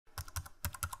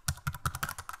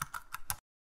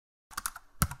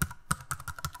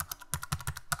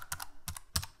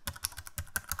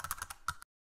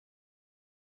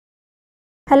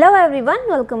Hello everyone,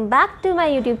 welcome back to my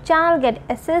YouTube channel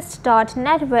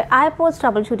GetAssist.net, where I post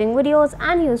troubleshooting videos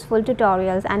and useful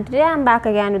tutorials. And today I am back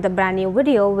again with a brand new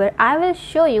video where I will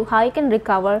show you how you can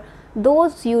recover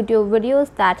those YouTube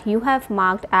videos that you have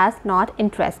marked as not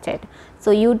interested.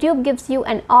 So YouTube gives you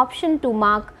an option to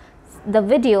mark the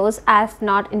videos as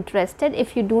not interested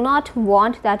if you do not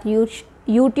want that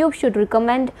YouTube should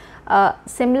recommend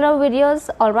similar videos,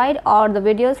 alright, or the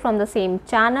videos from the same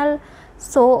channel.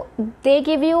 So they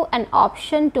give you an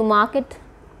option to mark it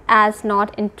as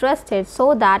not interested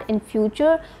so that in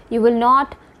future you will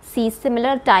not see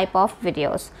similar type of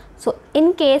videos. So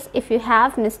in case if you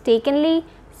have mistakenly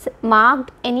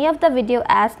marked any of the video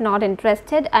as not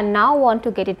interested and now want to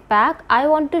get it back, I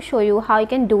want to show you how you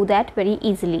can do that very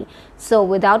easily. So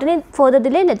without any further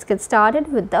delay, let's get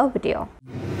started with the video.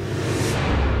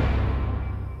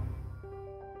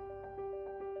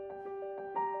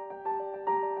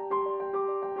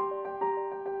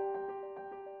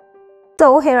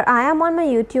 So here I am on my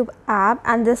YouTube app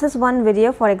and this is one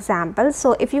video for example.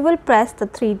 So if you will press the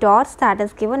three dots that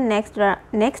is given next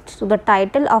to the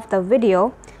title of the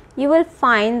video, you will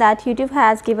find that YouTube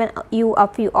has given you a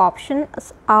few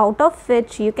options out of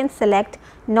which you can select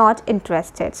not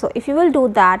interested. So if you will do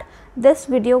that, this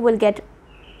video will get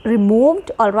removed,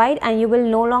 alright, and you will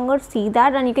no longer see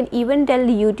that, and you can even tell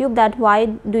YouTube that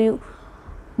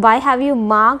why have you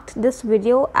marked this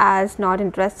video as not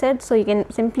interested. So you can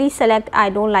simply select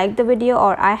I don't like the video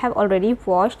or I have already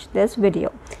watched this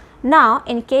video. Now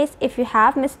in case if you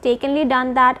have mistakenly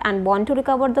done that and want to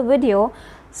recover the video,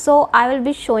 so I will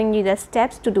be showing you the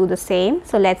steps to do the same.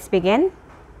 So let's begin.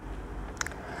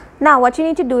 Now what you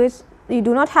need to do is, you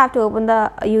do not have to open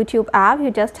the YouTube app, you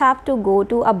just have to go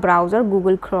to a browser,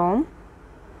 Google Chrome,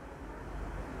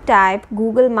 type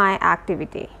Google My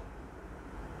Activity.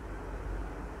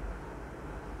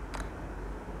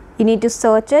 You need to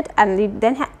search it and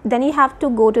then you have to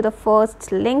go to the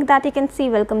first link that you can see,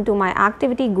 welcome to my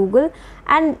activity Google,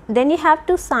 and then you have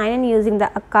to sign in using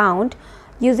the account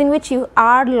using which you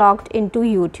are logged into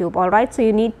YouTube, alright. So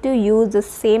you need to use the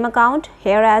same account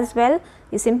here as well.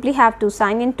 You simply have to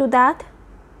sign into that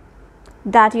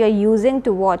you are using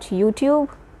to watch YouTube.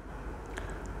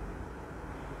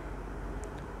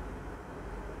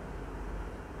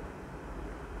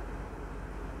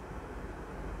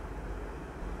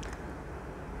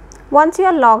 Once you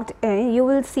are logged in, you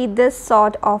will see this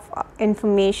sort of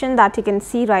information that you can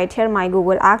see right here: my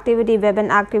Google activity, web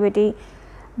and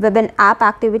app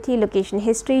activity, location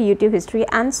history, YouTube history,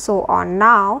 and so on.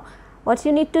 Now what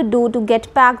you need to do to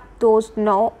get back those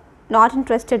not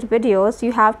interested videos,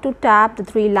 you have to tap the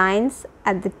three lines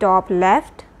at the top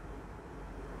left,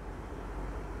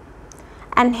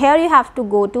 and here you have to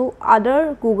go to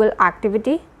other Google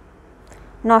activity.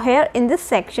 Now here in this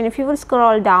section, if you will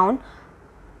scroll down,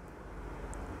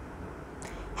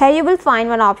 here you will find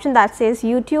one option that says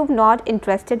YouTube not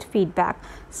interested feedback.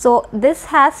 So this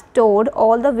has stored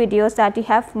all the videos that you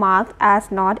have marked as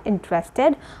not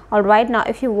interested, alright. Now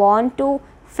if you want to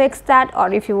fix that,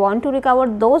 or if you want to recover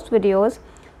those videos,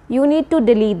 you need to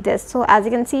delete this. So as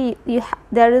you can see,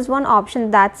 there is one option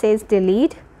that says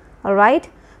delete, alright.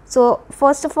 So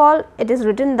first of all, it is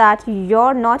written that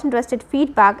your not interested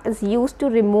feedback is used to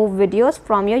remove videos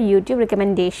from your YouTube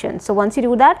recommendation. So once you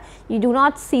do that, you do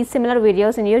not see similar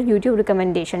videos in your YouTube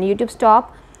recommendation. YouTube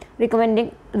stop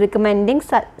recommending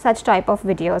such type of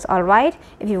videos, alright.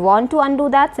 If you want to undo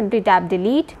that, simply tap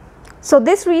delete. So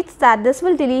this reads that this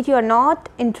will delete your not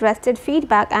interested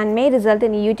feedback and may result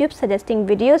in YouTube suggesting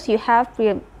videos you have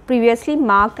previously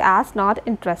marked as not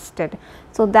interested.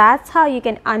 So that's how you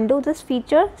can undo this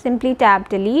feature. Simply tap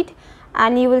delete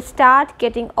and you will start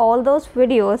getting all those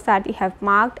videos that you have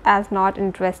marked as not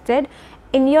interested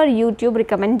in your YouTube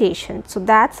recommendation. So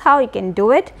that's how you can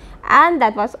do it. And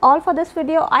that was all for this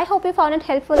video. I hope you found it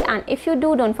helpful, and if you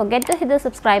do, don't forget to hit the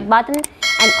subscribe button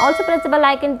and also press the bell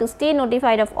icon to stay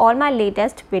notified of all my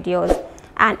latest videos.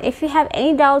 And if you have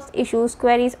any doubts, issues,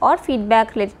 queries or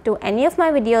feedback related to any of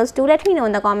my videos, do let me know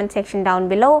in the comment section down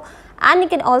below. And you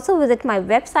can also visit my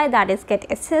website, that is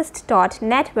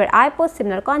GetAssist.net, where I post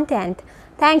similar content.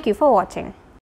 Thank you for watching.